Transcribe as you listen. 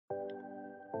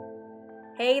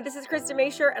Hey, this is Krista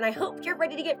Mayshore, and I hope you're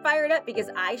ready to get fired up because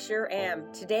I sure am.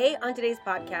 Today, on today's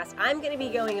podcast, I'm going to be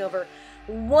going over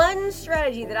one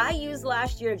strategy that I used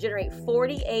last year to generate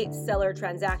 48 seller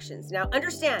transactions. Now,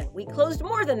 understand, we closed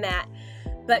more than that,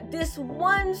 but this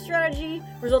one strategy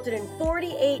resulted in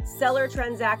 48 seller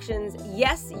transactions.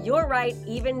 Yes, you're right,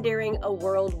 even during a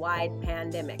worldwide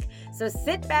pandemic. So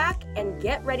sit back and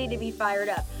get ready to be fired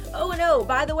up. Oh, no,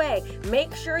 by the way,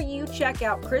 make sure you check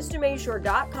out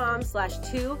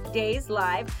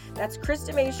KristaMayshore.com/2dayslive. That's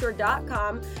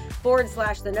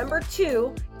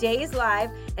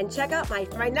KristaMayshore.com/2dayslive. And check out my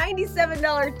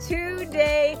 $97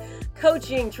 2-day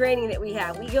coaching training that we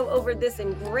have. We go over this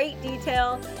in great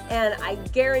detail, and I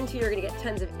guarantee you're going to get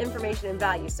tons of information and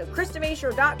value. So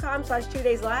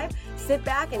KristaMayshore.com/2dayslive. Sit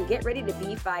back and get ready to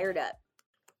be fired up.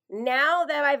 Now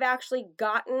that I've actually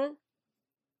gotten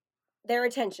their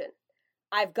attention,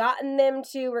 I've gotten them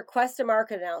to request a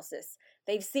market analysis.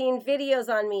 They've seen videos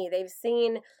on me. They've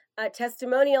seen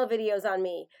testimonial videos on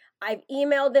me. I've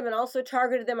emailed them and also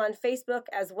targeted them on Facebook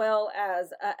as well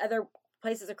as other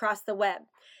places across the web.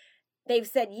 They've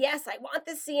said, yes, I want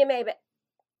this CMA,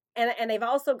 and they've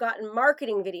also gotten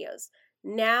marketing videos.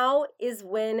 Now is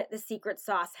when the secret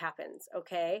sauce happens,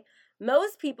 okay?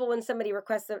 Most people, when somebody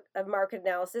requests a market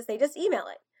analysis, they just email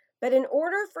it. But in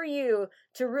order for you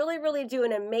to really do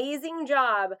an amazing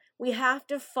job, we have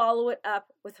to follow it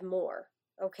up with more,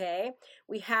 okay?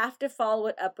 We have to follow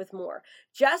it up with more.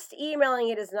 Just emailing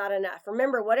it is not enough.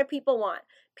 Remember, what do people want?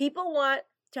 People want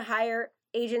to hire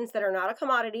agents that are not a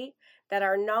commodity, that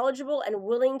are knowledgeable and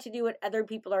willing to do what other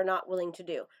people are not willing to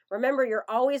do. Remember, you're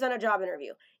always on a job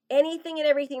interview. Anything and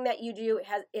everything that you do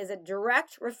is a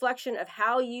direct reflection of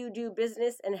how you do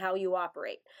business and how you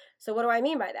operate. So what do I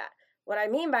mean by that? What I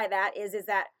mean by that is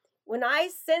that when I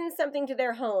send something to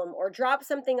their home or drop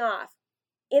something off,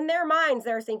 in their minds,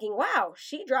 they're thinking, wow,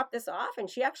 she dropped this off and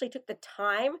she actually took the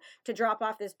time to drop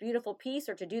off this beautiful piece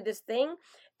or to do this thing.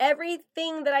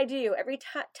 Everything that I do, every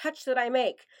touch that I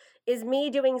make is me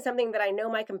doing something that I know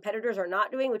my competitors are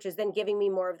not doing, which is then giving me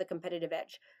more of the competitive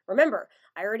edge. Remember,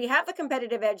 I already have the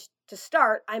competitive edge to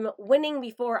start. I'm winning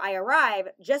before I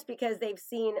arrive just because they've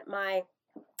seen my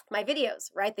videos,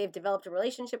 right? They've developed a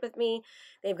relationship with me.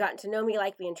 They've gotten to know me,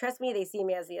 like me, and trust me. They see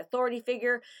me as the authority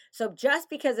figure. So just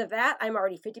because of that, I'm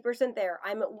already 50% there.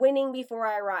 I'm winning before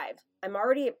I arrive. I'm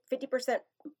already at 50%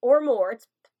 or more. It's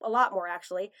a lot more,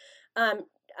 actually.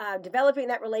 Developing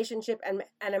that relationship, and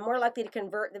I'm more likely to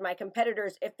convert than my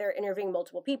competitors if they're interviewing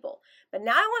multiple people. But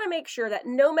now I want to make sure that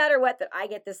no matter what, that I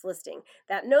get this listing,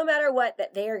 that no matter what,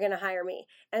 that they are going to hire me.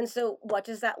 And so what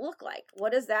does that look like?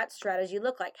 What does that strategy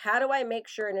look like? How do I make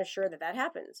sure and assure that that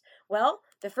happens? Well,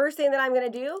 the first thing that I'm going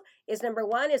to do is, number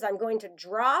one, is I'm going to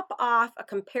drop off a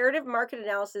comparative market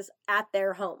analysis at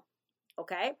their home.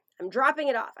 Okay? I'm dropping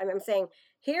it off. I'm saying,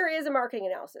 here is a marketing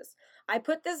analysis. I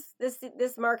put this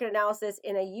market analysis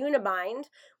in a Unibind,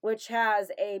 which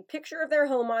has a picture of their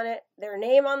home on it, their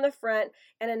name on the front,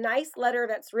 and a nice letter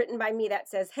that's written by me that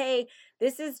says, hey,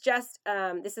 this is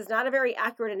not a very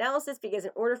accurate analysis, because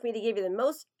in order for me to give you the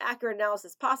most accurate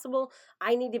analysis possible,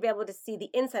 I need to be able to see the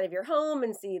inside of your home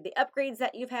and see the upgrades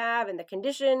that you have and the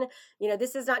condition.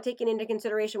 This is not taking into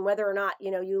consideration whether or not,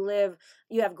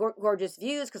 you have gorgeous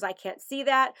views, because I can't see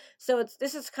that. So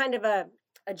this is kind of a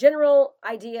general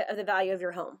idea of the value of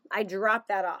your home. I drop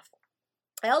that off.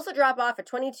 I also drop off a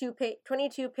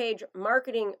 22-page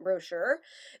marketing brochure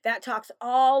that talks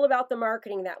all about the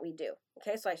marketing that we do.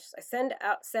 Okay, so I send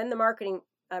the marketing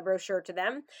brochure to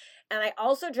them. And I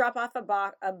also drop off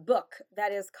a book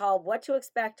that is called What to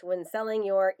Expect When Selling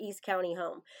Your East County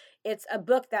Home. It's a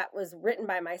book that was written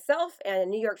by myself and a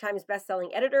New York Times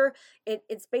bestselling editor.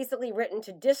 It's basically written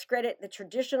to discredit the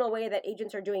traditional way that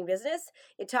agents are doing business.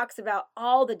 It talks about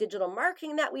all the digital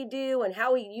marketing that we do and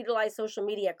how we utilize social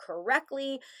media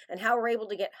correctly and how we're able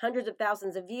to get hundreds of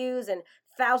thousands of views and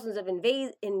thousands of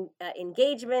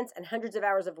engagements and hundreds of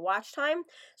hours of watch time.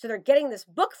 So they're getting this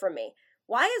book from me.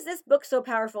 Why is this book so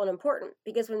powerful and important?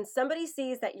 Because when somebody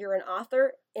sees that you're an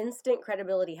author, instant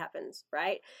credibility happens,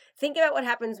 right? Think about what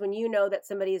happens when you know that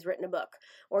somebody has written a book,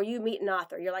 or you meet an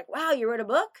author. You're like, wow, you wrote a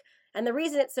book? And the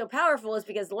reason it's so powerful is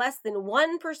because less than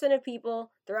 1% of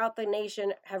people throughout the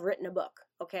nation have written a book,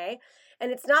 okay?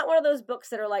 And it's not one of those books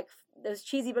that are like those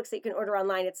cheesy books that you can order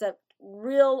online. It's a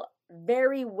real,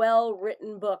 very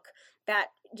well-written book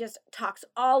that just talks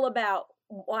all about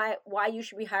why you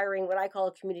should be hiring what I call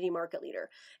a community market leader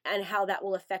and how that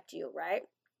will affect you, right?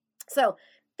 So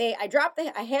I drop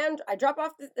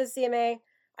off the CMA,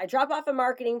 I drop off a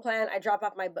marketing plan, I drop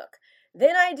off my book.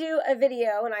 Then I do a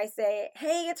video and I say,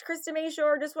 hey, it's Krista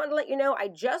Mayshore. Just wanted to let you know I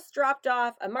just dropped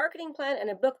off a marketing plan and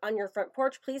a book on your front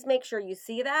porch. Please make sure you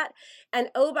see that. And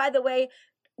oh, by the way,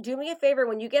 do me a favor,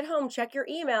 when you get home, check your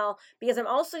email, because I'm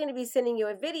also going to be sending you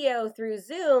a video through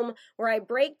Zoom where I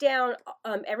break down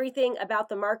everything about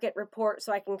the market report,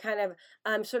 so I can kind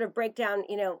of sort of break down,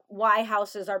 why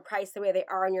houses are priced the way they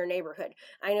are in your neighborhood.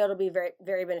 I know it'll be very,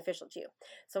 very beneficial to you.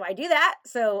 So I do that.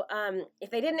 So if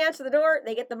they didn't answer the door,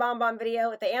 they get the BombBomb video.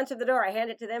 If they answer the door, I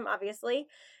hand it to them, obviously.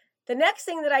 The next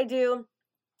thing that I do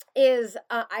is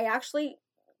I actually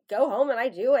go home and I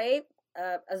do a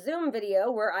Zoom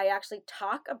video where I actually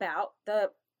talk about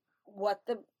what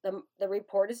the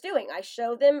report is doing. I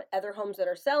show them other homes that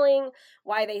are selling,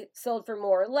 why they sold for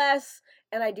more or less,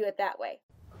 and I do it that way.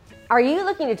 Are you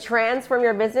looking to transform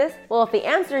your business? Well, if the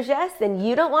answer is yes, then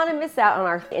you don't want to miss out on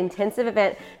our intensive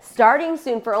event starting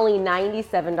soon for only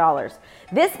 $97.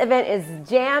 This event is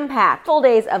jam-packed, full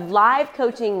days of live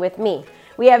coaching with me.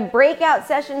 We have breakout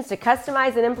sessions to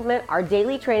customize and implement our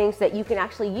daily trainings so that you can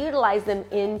actually utilize them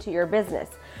into your business.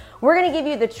 We're going to give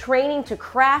you the training to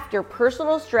craft your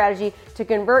personal strategy to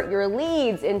convert your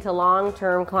leads into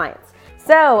long-term clients.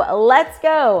 So let's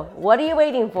go. What are you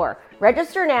waiting for?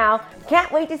 Register now.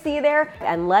 Can't wait to see you there,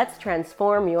 and let's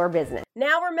transform your business.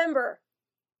 Now remember,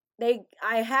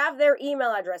 I have their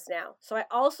email address now. So I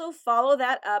also follow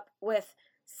that up with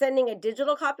sending a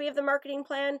digital copy of the marketing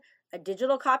plan, a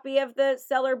digital copy of the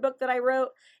seller book that I wrote,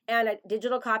 and a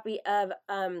digital copy of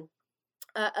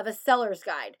a seller's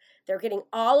guide. They're getting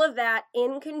all of that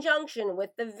in conjunction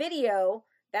with the video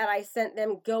that I sent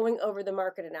them going over the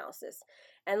market analysis.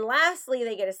 And lastly,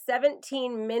 they get a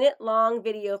 17-minute long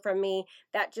video from me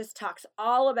that just talks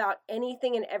all about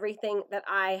anything and everything that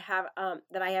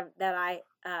I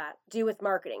do with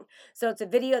marketing. So it's a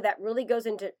video that really goes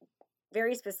into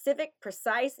very specific,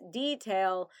 precise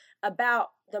detail about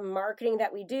the marketing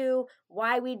that we do,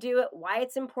 why we do it, why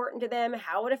it's important to them,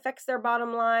 how it affects their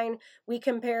bottom line. We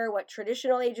compare what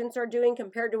traditional agents are doing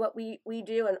compared to what we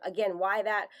do, and again, why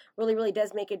that really, really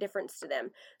does make a difference to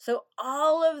them. So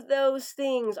all of those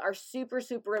things are super,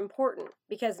 super important,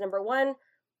 because number one,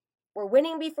 we're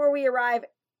winning before we arrive.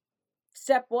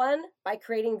 Step one, by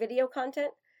creating video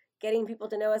content, getting people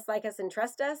to know us, like us, and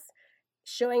trust us,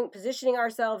 positioning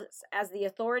ourselves as the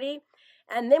authority.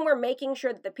 And then we're making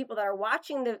sure that the people that are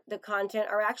watching the content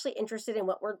are actually interested in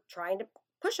what we're trying to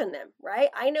push on them, right?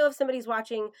 I know if somebody's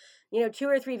watching, 2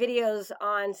 or 3 videos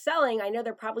on selling, I know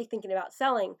they're probably thinking about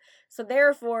selling. So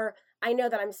therefore, I know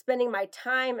that I'm spending my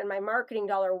time and my marketing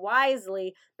dollar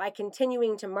wisely by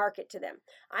continuing to market to them.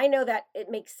 I know that it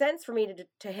makes sense for me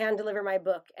to hand deliver my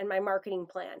book and my marketing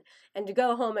plan, and to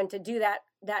go home and to do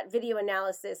that video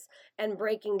analysis and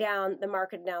breaking down the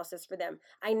market analysis for them.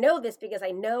 I know this because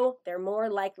I know they're more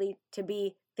likely to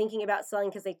be thinking about selling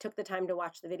because they took the time to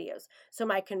watch the videos. So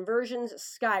my conversions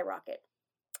skyrocket.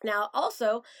 Now,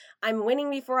 also, I'm winning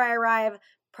before I arrive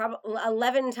probably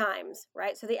 11 times,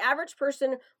 right? So the average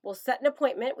person will set an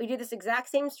appointment. We do this exact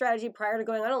same strategy prior to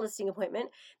going on a listing appointment.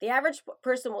 The average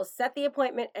person will set the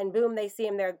appointment, and boom, they see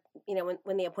him there,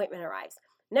 when the appointment arrives.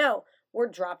 No, we're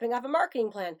dropping off a marketing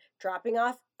plan, dropping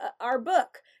off our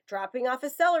book, dropping off a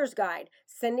seller's guide,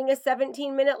 sending a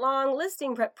 17-minute long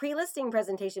pre-listing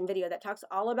presentation video that talks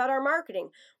all about our marketing.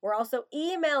 We're also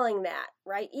emailing that,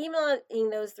 right? Emailing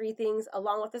those 3 things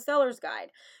along with the seller's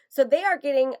guide. So they are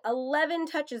getting 11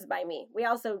 touches by me. We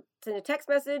also send a text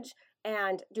message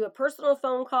and do a personal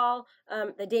phone call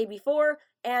the day before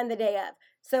and the day of.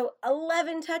 So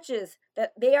 11 touches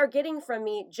that they are getting from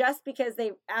me just because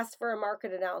they asked for a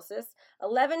market analysis.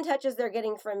 11 touches they're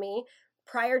getting from me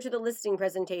prior to the listing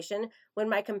presentation, when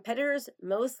my competitors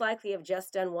most likely have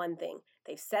just done one thing.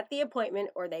 They've set the appointment,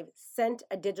 or they've sent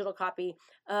a digital copy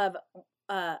of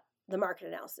the market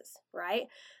analysis, right?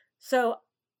 So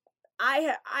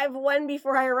I've won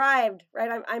before I arrived,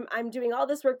 right? I'm doing all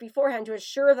this work beforehand to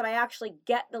assure that I actually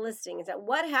get the listings. That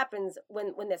what happens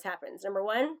when this happens? Number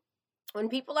one, when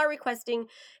people are requesting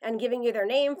and giving you their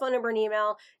name, phone number, and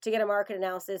email to get a market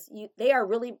analysis, they are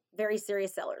really very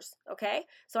serious sellers, okay?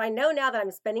 So I know now that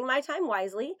I'm spending my time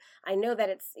wisely. I know that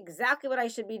it's exactly what I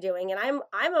should be doing, and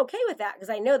I'm okay with that because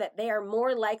I know that they are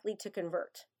more likely to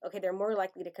convert, okay? They're more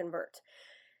likely to convert.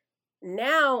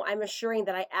 Now I'm assuring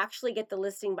that I actually get the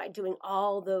listing by doing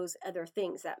all those other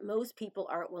things that most people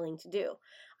aren't willing to do.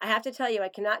 I have to tell you, I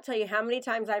cannot tell you how many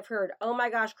times I've heard, oh my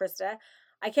gosh, Krista,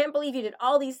 I can't believe you did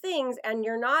all these things and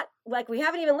you're not, we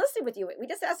haven't even listed with you. We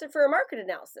just asked it for a market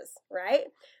analysis, right?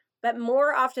 But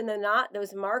more often than not,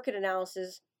 those market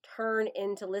analyses turn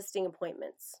into listing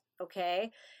appointments,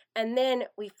 okay? And then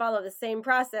we follow the same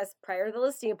process prior to the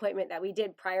listing appointment that we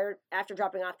did after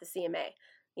dropping off the CMA.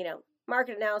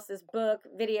 Market analysis, book,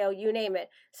 video, you name it,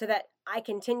 so that I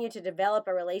continue to develop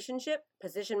a relationship,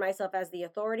 position myself as the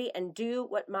authority, and do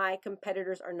what my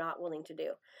competitors are not willing to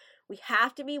do. We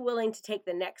have to be willing to take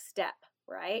the next step,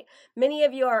 right? Many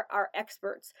of you are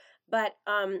experts, but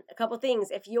a couple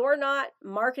things. If you're not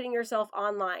marketing yourself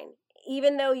online,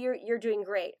 even though you're doing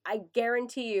great, I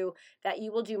guarantee you that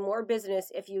you will do more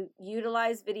business if you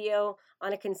utilize video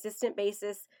on a consistent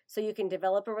basis so you can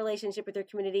develop a relationship with your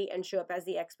community and show up as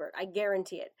the expert. I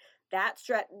guarantee it.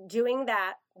 Doing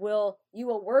that you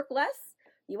will work less.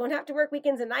 You won't have to work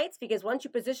weekends and nights, because once you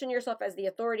position yourself as the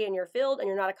authority in your field and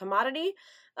you're not a commodity,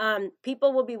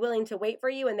 people will be willing to wait for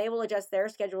you, and they will adjust their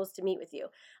schedules to meet with you.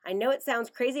 I know it sounds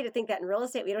crazy to think that in real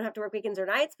estate we don't have to work weekends or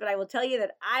nights, but I will tell you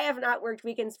that I have not worked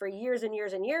weekends for years and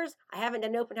years and years. I haven't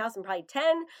done an open house in probably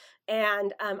 10,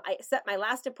 and I set my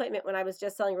last appointment when I was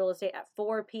just selling real estate at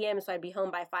 4 p.m., so I'd be home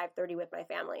by 5:30 with my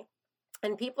family.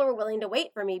 And people were willing to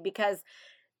wait for me because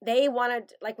they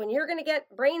wanted, like, when you're going to get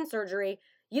brain surgery,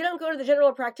 you don't go to the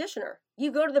general practitioner. You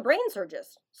go to the brain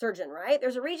surgeon, right?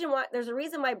 There's a reason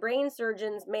why brain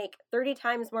surgeons make 30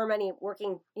 times more money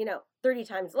working, 30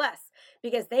 times less,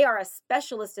 because they are a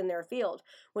specialist in their field.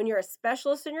 When you're a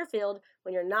specialist in your field,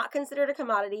 when you're not considered a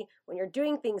commodity, when you're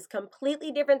doing things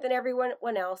completely different than everyone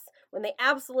else, when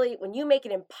you make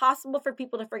it impossible for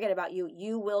people to forget about you,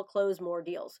 you will close more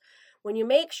deals. When you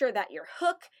make sure that your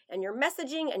hook and your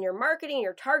messaging and your marketing and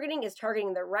your targeting is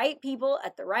targeting the right people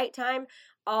at the right time,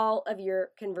 all of your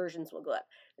conversions will go up.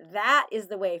 That is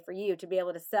the way for you to be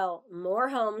able to sell more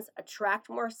homes,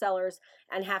 attract more sellers,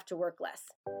 and have to work less.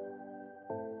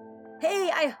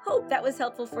 Hey, I hope that was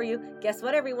helpful for you. Guess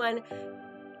what, everyone?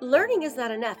 Learning is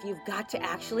not enough. You've got to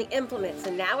actually implement.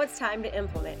 So now it's time to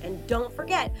implement. And don't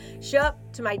forget, show up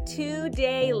to my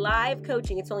 2-day live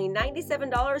coaching. It's only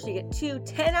 $97. You get 2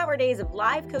 10-hour days of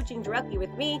live coaching directly with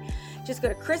me. Just go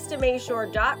to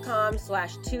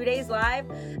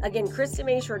KristaMashore.com/2dayslive. Again,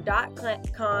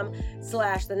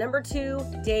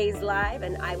 KristaMashore.com/2dayslive.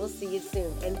 And I will see you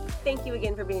soon. And thank you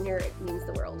again for being here. It means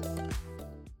the world.